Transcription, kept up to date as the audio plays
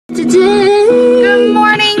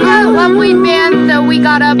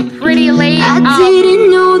got up pretty late. I didn't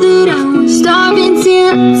know that I was starving till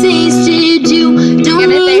I tasted you. Don't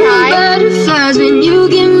need no butterflies when you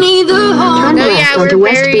give me the whole. Turn left onto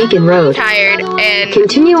West Beacon Road. Tired and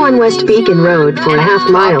Continue on West Beacon Road for a half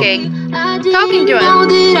mile. talking to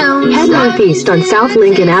him. Head northeast on South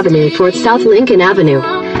Lincoln Avenue towards South Lincoln Avenue.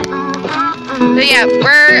 So yeah,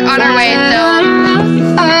 we're on our way. So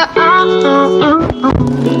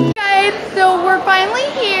guys, so we're finally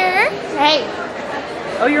here. Hey.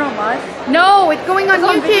 Oh, you're on live? No, it's going on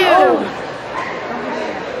YouTube. Oh.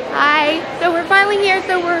 Hi. So we're finally here.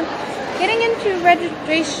 So we're getting into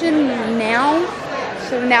registration now.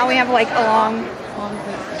 So now we have like a long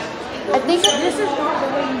I think this is not the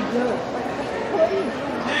way you go.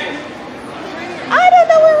 I don't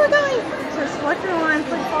know where we're going. So select your line,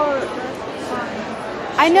 please follow the sign.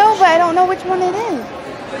 I know, but I don't know which one it is.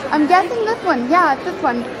 I'm guessing this one. Yeah, it's this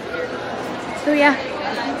one. So yeah,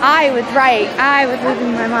 I was right. I was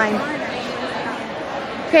losing my mind.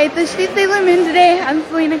 Okay, so she's Sailor Moon today. I'm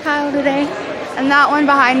Selena Kyle today. And that one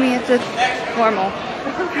behind me is just normal.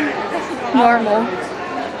 Normal.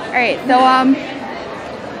 Alright, so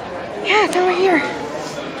yeah, so we're here.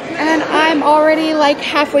 And I'm already like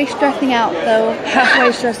halfway stressing out, so.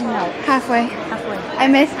 Halfway stressing out. Halfway. Halfway. I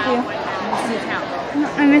missed you.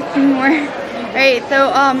 I missed you more. Alright,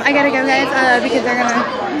 so I gotta go guys, because they're gonna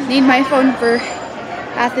need my phone for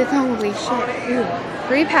passes. Holy shit. Ew.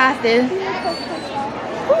 3 passes.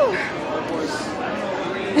 Whew.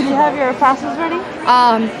 Did you have your passes ready?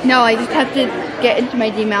 No, I just have to get into my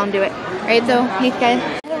Gmail and do it. Alright, so thanks guys.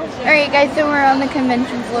 Alright guys, so we're on the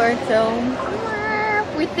convention floor, so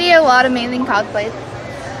we see a lot of amazing cosplays.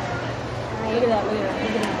 Look at that, look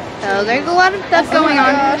at that. So there's a lot of stuff going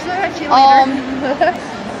on.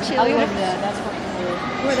 Cheerleader. That's fucking weird.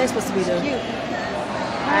 Who are they supposed to be though? Cute.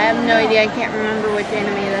 I have no idea. I can't remember which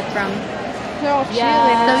anime that's from. No,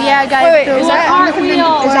 Yeah. So yeah, guys. So is that on the convention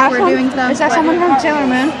floor, we're doing stuff. Is that someone from Sailor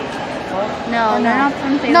Moon? No, they're not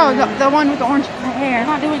from Sailor No, Moon. the one with the orange hair.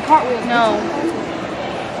 They're not doing cartwheels. No.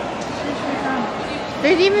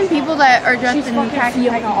 There's even people that are dressed in khaki.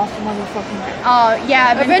 Awesome motherfucking. Oh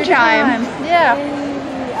yeah, Adventure Time. Yeah.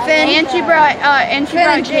 Finn and she brought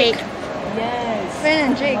Jake. Yes. Finn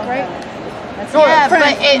and Jake, right? That's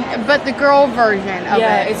Yeah, but the girl version of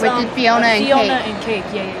it, which is Fiona and Kate. Fiona and Cake.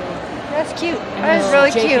 Yeah. That's cute. And That's then really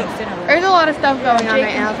Jake cute. and Finn are There's a lot of stuff going on Jake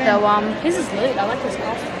right now, and Finn. so His is lit. I like this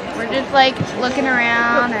costume. we're just like looking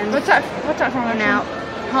around and What's that from? going out.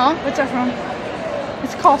 Huh? What's that from?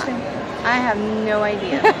 It's a costume. I have no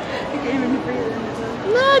idea. You can't even breathe.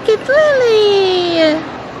 Look, it's Lily.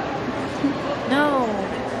 No.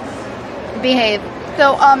 Behave.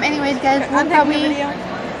 So anyways, guys, we're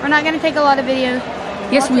not gonna take a lot of videos.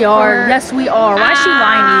 Yes, we are. Yes, we are. Why is she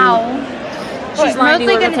lying to you? She's lying to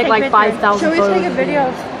you. We're gonna take like 5,000 Should we photos. take a video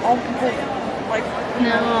of all complete? Like, No,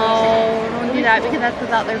 don't do that because that's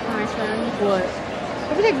without their permission. What?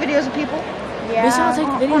 should we take videos of people? Yeah. We should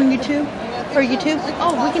take videos. On YouTube? For YouTube?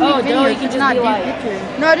 Oh, we can Oh, do no, videos, you can but just not be do like- pictures.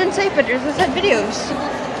 No, I didn't say pictures. I said videos.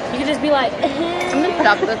 You could just be like, I'm gonna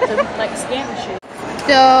stop this. like scam and shit.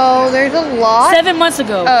 So there's a lot. 7 months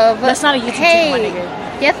ago. That's not a YouTube channel, my nigga.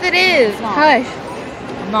 Yes, it is. not. Hush.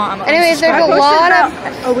 I'm Anyways, there's a lot of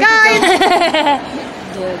guys.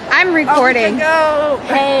 I'm recording. Go.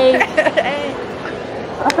 Hey.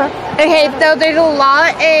 Okay, so there's a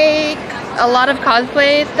lot of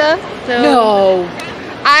cosplay stuff. So No.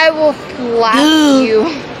 I will slap you.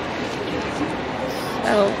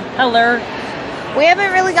 So Hello. we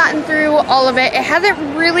haven't really gotten through all of it. It hasn't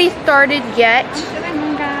really started yet.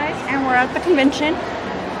 Guys, and we're at the convention.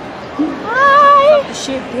 Hi. Fuck the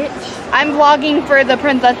shit, bitch. I'm vlogging for the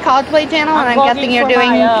Princess Cosplay channel, and I'm guessing you're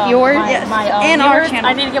doing yours. Yes, and and our viewers. channel,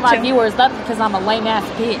 I need to get my too. viewers up because I'm a lame ass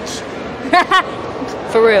bitch.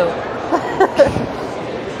 For real.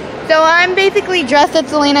 So I'm basically dressed as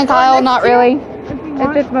Selena Kyle, not really.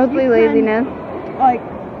 It's just mostly laziness. Like,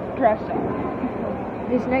 dressed up.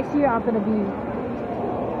 This next year I'm gonna be.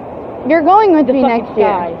 You're going with me fucking next year.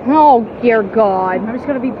 guy. Oh dear God. I'm just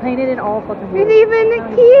gonna be painted in all fucking There's blue. even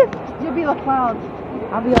a key. You'll be the clouds.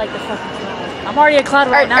 I'll be like the fucking cloud. I'm already a cloud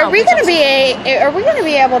right now. Are we gonna be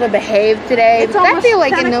able to behave today? It's Because I almost feel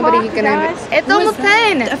like 10 nobody's o'clock, gonna. guys. It's almost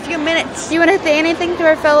 10. A few minutes. Do you want to say anything to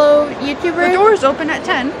our fellow The YouTubers? doors open at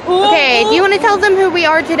 10. Okay. Do you want to tell them who we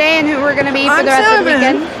are today and who we're gonna be for I'm the rest of the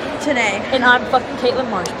Sailor Moon weekend? today. And I'm fucking Caitlin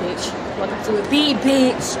Marsh, bitch. Welcome to a bee,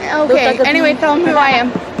 bitch. Look Okay. like a Anyway, bee. tell them who I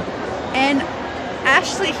am. And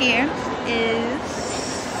Ashley here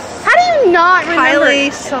is... How do do not remember?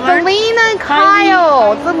 Kylie Solar. Selena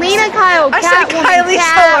Kyle. Selena Kyle. I said Kylie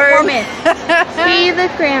Catwoman. Solar. She's the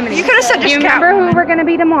Grammy. You could have said just Do you remember Catwoman. who we're gonna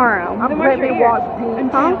be tomorrow?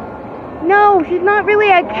 Huh? No, she's not really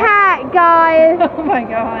a cat, guys. Oh my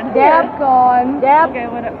god. Dab's gone. Dab. Okay,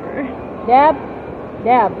 whatever. Dab.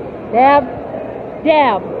 Dab. Dab.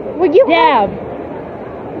 Dab. Would you? Dab.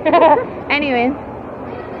 Anyways.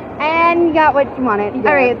 And you got what you wanted. Yeah.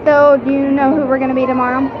 Alright, so do you know who we're gonna be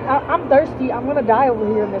tomorrow? I'm thirsty. I'm gonna die over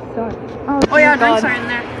here in this sun. Oh yeah, God. drinks are in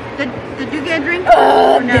there. Did you get a drink?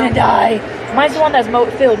 I'm gonna die. Mine's the one that's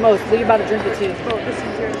filled most. We're about to drink it too. Oh, this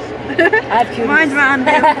is yours. I have cuties. Mine's Mountain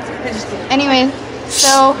Anyways,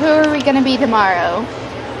 so who are we gonna be tomorrow?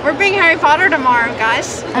 We're being Harry Potter tomorrow,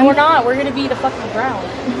 guys. And we're not. We're gonna be the fucking brown.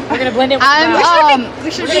 We're gonna blend in with I'm brown. We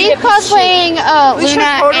should she's cosplaying We should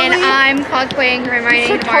Luna totally- and I'm cosplaying Hermione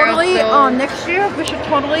should tomorrow. totally so. next year we should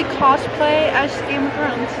totally cosplay as Game of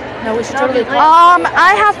Thrones. No, we should That'd totally. be lit.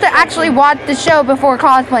 I have to actually watch the show before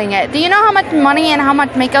cosplaying it. Do you know how much money and how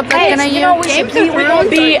much makeup that's gonna you use? know we should Games be. of We're gonna Thrones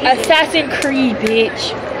be are easy. Assassin's Creed,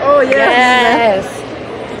 bitch. Oh Yes.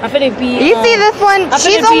 I'm finna be. You see this one? I'm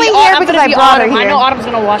She's finna be- only oh, here I'm because finna I be brought her Autumn. I here. know Autumn's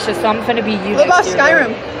gonna watch this, so I'm finna be you. What about next year, Skyrim?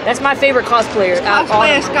 though. That's my favorite cosplayer. Cosplay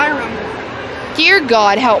as Autumn. Skyrim. Dear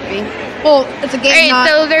God, help me. Well, it's a game. Alright,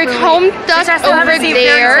 so there's really. Homestuck I still over haven't seen Fairy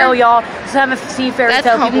Tail, there. y'all. Still haven't seen Fairy That's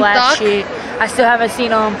Tail people act Homestuck. shit. I still haven't seen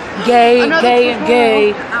gay, Another gay, and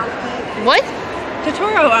gay. Totoro outfit. What?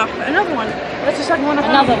 Totoro outfit. Another one. That's the second one.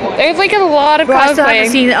 Another one. There's like a lot of Bro, I still haven't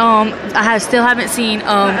cosplay. seen still haven't seen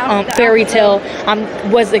Fairy Tail.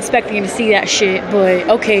 Was expecting to see that shit, but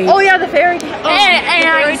okay. Oh yeah, the fairy. Oh, and I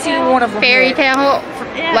haven't seen one of them. Fairy yet. Tale,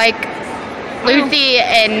 Yeah. like Lucy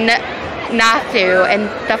and Natsu and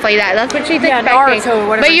stuff like that. That's what she's Yeah, expecting. Naruto,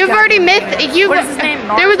 whatever But you've his already goddamn missed. name is. You. What is his name?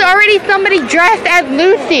 There was already somebody dressed as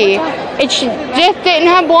Lucy. It just didn't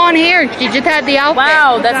have blonde hair. She just had the outfit.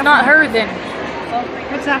 Wow, that's not her then.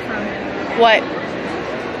 What's that from? What?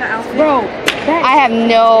 The outfit. Bro, I have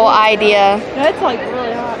no idea. That's like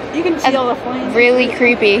really hot. You can see all the flames. Really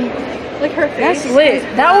creepy. Like her face. that's lit.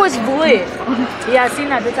 That was lit. Yeah, I seen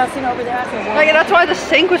that bitch. I seen her over there. I said, wow. Like that's why the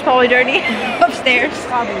sink was probably dirty upstairs.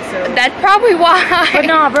 Probably so. That's probably why. But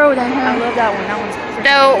nah, bro, I love that one. That one's freaking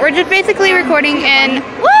So we're just basically recording and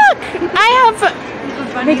look, I have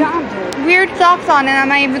weird socks on and I'm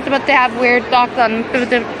not even supposed to have weird socks on.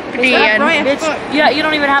 Brian. bitch. Yeah, you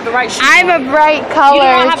don't even have the right shoes. I'm on. a bright color. You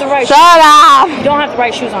don't have the right Shut up. You don't have the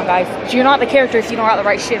right shoes on, guys. You're not the character if you don't have the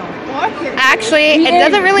right shit on. Actually, it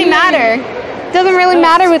doesn't really matter. It doesn't really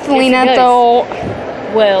matter with Selena, it does. so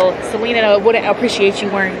Well, Selena wouldn't appreciate you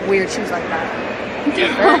wearing weird shoes like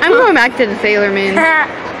that. I'm going back to the Sailor Moon.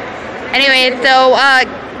 Anyway, so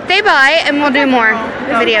say bye and we'll do more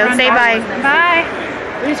videos. Say bye. Bye.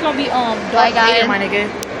 We're just gonna be Bye, Darth guys. Vader, my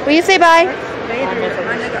nigga. Will you say bye?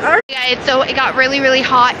 Alright. Guys, so it got really, really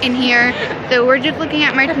hot in here. So we're just looking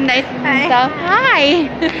at merchandise and Hi. stuff. Hi.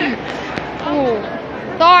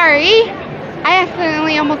 Oh, sorry. I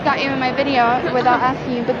accidentally almost got you in my video without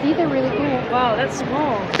asking you, but these are really cool. Wow, that's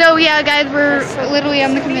small. So yeah, guys, we're literally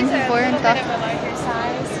on the convention floor and stuff.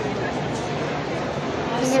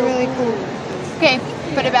 These are really cool. Okay,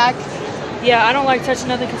 put it back. Yeah, I don't like touching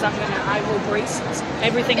nothing because I will brace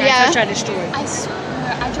everything Yeah. I touch. I destroy. I swear,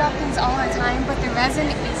 I drop things all the time, but the resin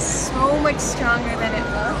is so much stronger than it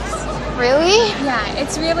looks. Really? Yeah,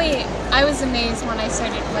 it's really, I was amazed when I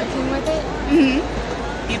started working with it. Mhm.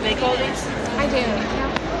 You make all these? I do.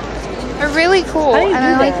 They're really cool, How do you and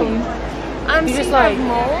do I like that? them. You So just you have like-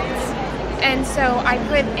 molds, and so I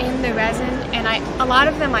put in the resin, and a lot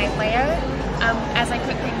of them I layer as I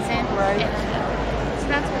put things in. Right. And, so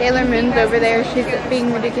that's what Sailor the Moon's resin over there. is. She's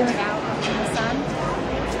being ridiculous. Out in the sun.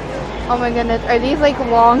 Oh my goodness, are these like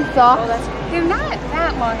long socks? They're not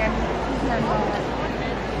that long.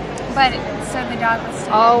 But so the dog was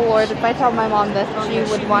still. Oh Lord, if I tell my mom this, she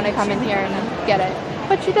would want to come in here and get it.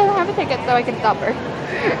 But she doesn't have a ticket, so I can stop her.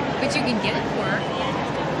 But you can get it for her.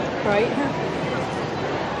 Right?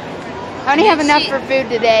 I only have enough for food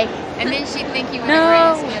today. And then she'd think you were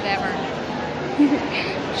No. the greatest kid ever.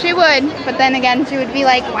 She would, but then again, she would be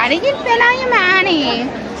like, "Why did you spend all your money?"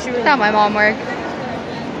 That's how my mom works.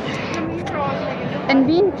 And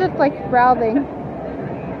Bean's just like browsing.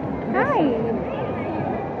 Hi.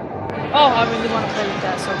 Oh, I really want to play with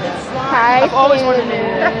that so bad. Hi. I've always wanted to do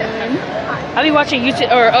Sailor that. Moon. I be watching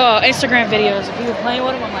YouTube or Instagram videos of people playing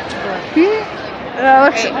with them. I'm like, bro.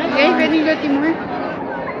 Okay, you guys ready to go see more?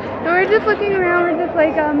 So we're just looking around. We're just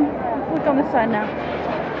like Look on this side now.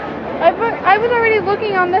 I was already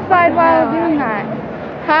looking on this side while I was doing that.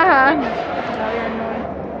 Haha.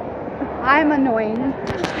 I'm annoying.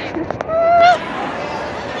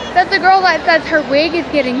 That's the girl that says her wig is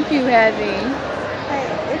getting too heavy.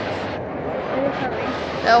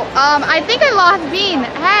 So, I think I lost Bean.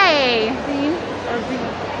 Hey! Bean or bean?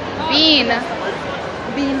 Bean.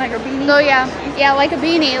 Bean like a beanie? So, yeah, like a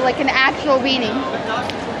beanie, like an actual beanie.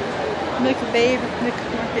 McBabe,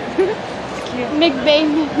 McMarket.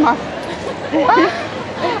 McBabe, McMarket.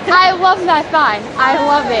 I love that sign. I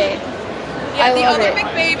love it. Yeah, the other it.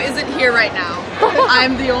 McBabe isn't here right now.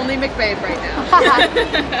 I'm the only McBabe right now.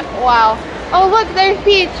 Wow. Oh, look, there's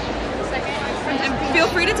Peach. And feel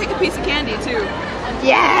free to take a piece of candy too.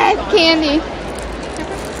 Yes, candy.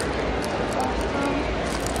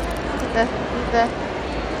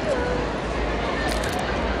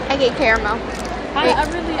 I get caramel. I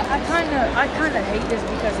kind of hate this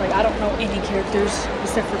because like I don't know any characters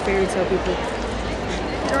except for fairy tale people.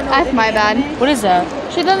 That's my bad. What is that?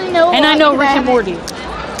 She doesn't know. And I know Rick and Morty.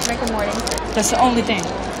 Rick and Morty. That's the only thing.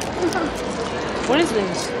 What is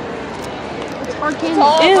this? It's hard candy.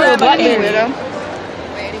 Ew, blackberry.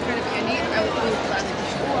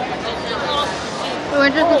 We're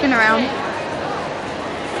just looking around.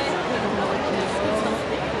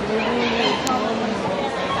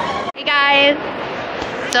 Hey guys,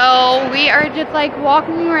 so we are just like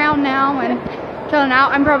walking around now and chilling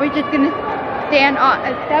out. I'm probably just gonna stand on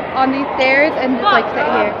a step on these stairs and just like sit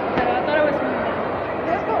here.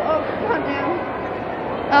 Let's go up, come on down.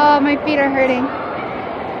 Oh, my feet are hurting.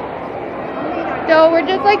 So we're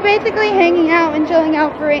just like basically hanging out and chilling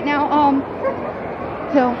out for right now.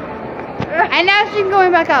 And now she's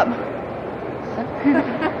going back up.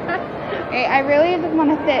 Hey, I really just want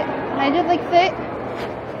to sit. Can I just like sit?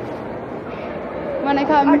 When I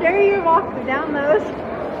come. How dare you walk down those?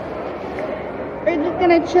 We're just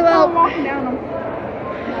gonna chill I'm out. walking down them.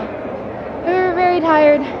 We're very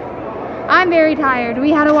tired. I'm very tired.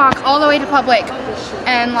 We had to walk all the way to Publix,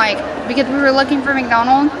 and like because we were looking for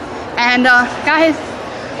McDonald's. And guys,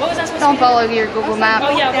 don't follow your Google Maps.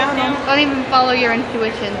 Oh yeah, Don't even follow your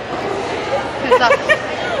intuition.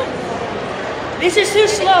 This is too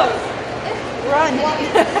slow. Run.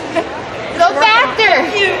 Go faster.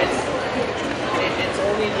 It's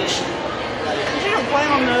only addition. You shouldn't play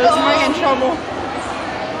on those. You might get in trouble.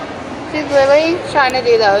 She's literally trying to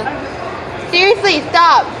do those. Seriously,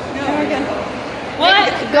 stop. No, we're good. What?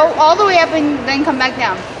 Go all the way up and then come back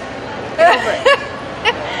down. Get over it.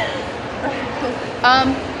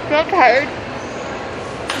 Get tired.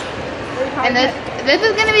 And this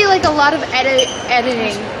is gonna be like a lot of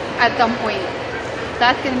editing at some point.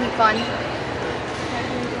 That's gonna be fun.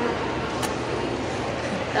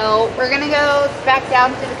 So we're gonna go back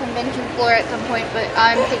down to the convention floor at some point, but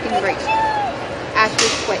I'm taking a break. Ashley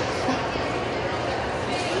quit.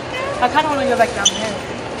 I kind of want to go back down there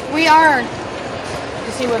We are.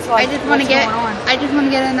 to see what's like. I just want to get. going on. I just want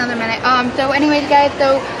to get another minute. So, anyways, guys.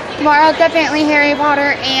 So tomorrow definitely Harry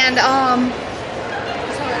Potter and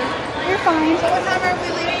You're fine. So what time are we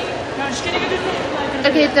leaving? No, just kidding.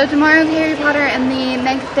 Okay, so tomorrow's Harry Potter and the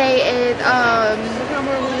next day is What time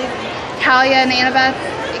are we leaving? Talia and Annabeth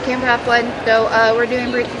at Camp Half-Blood. So we're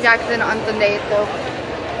doing Percy Jackson on Sunday. So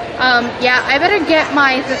yeah, I better get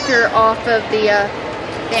my sister off of the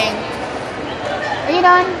thing. Are you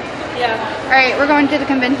done? Yeah. Alright, we're going to the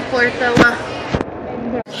convention floor, so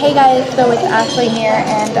Hey guys, so it's Ashley here,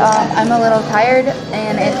 and I'm a little tired,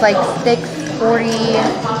 and it's like 6:47,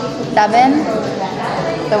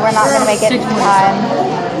 so we're not going to make it in time.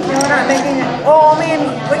 We're not making it. Oh, I mean,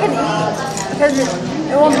 we can eat because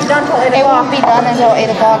it won't be done till 8 It o'clock. won't be done until 8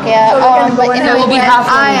 o'clock, yeah. So we're gonna go But in you there. know, We'll be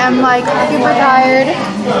halfway. I am like super tired.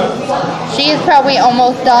 She is probably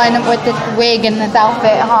almost done with this wig and this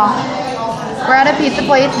outfit, huh? We're at a pizza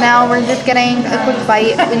place now. We're just getting a quick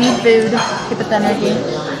bite. We need food. Keep us energy.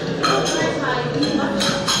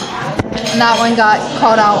 And that one got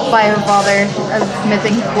called out by her father of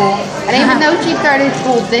missing school. I didn't even know she started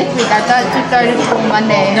school this week. I thought she started school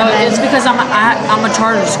Monday. No, and then- it's because I'm a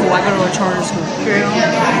charter school. I go to a charter school. True.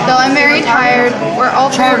 So I'm very tired. We're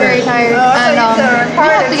all very tired. And we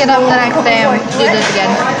have to get up the next day and do this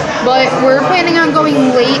again. But we're planning on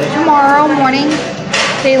going late tomorrow morning.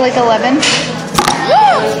 Say like 11.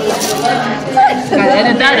 Gotta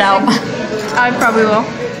edit that out. I probably will.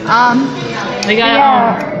 We gotta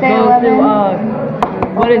Yeah, go to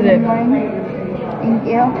what is it? Thank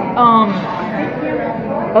you.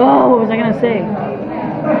 Oh, what was I gonna say?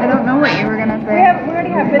 I don't know what you were gonna say. We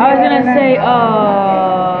already have I was gonna say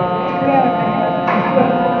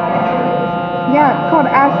Yeah, it's called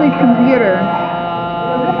Ashley's computer.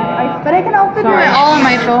 But I can also do it all on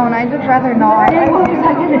my phone. I'd just rather not. What was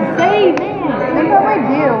I gonna say, man? They probably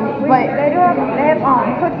do, but They have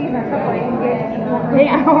cookies and stuff like that. Hey,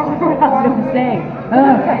 I don't remember what I was gonna say.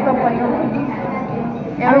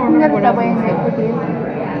 Yeah, we can go to Subway and get cookies.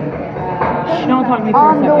 Shh, don't talk to me for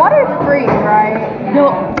a second. The water's free, right? No.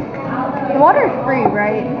 The water's free,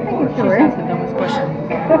 right? I think it's sure. That's the dumbest question.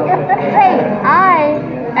 Hey, I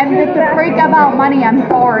am just a freak about money. I'm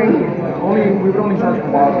sorry. We would only charge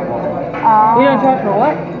for bottled water. You don't charge for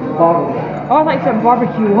what? Bottled. Oh, I thought you said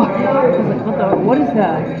barbecue water. I was like, what is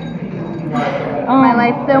that? My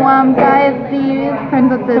life. So, guys, these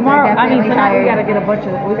princesses Tomorrow, are definitely tonight we tired. gotta get a bunch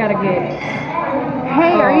of, we gotta get.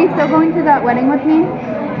 Hey, are you still going to that wedding with me?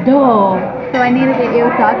 Duh. So I need to get you a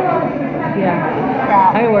tuck. Yeah.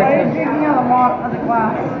 I work too.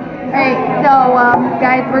 Alright, so,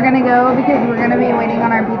 guys, we're gonna go because we're gonna be waiting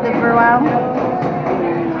on our pizza for a while.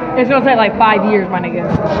 It's gonna take like 5 years, my nigga.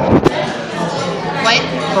 What?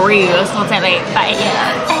 For real, it's gonna take like 5 years.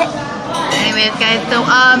 Anyways, guys, so,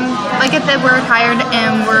 like I said, we're tired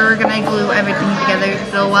and we're gonna glue everything together.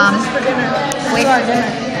 So, wait for dinner.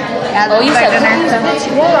 Yeah, Oh, you this is said our dinner. This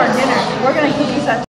is our dinner. We're gonna cookie set.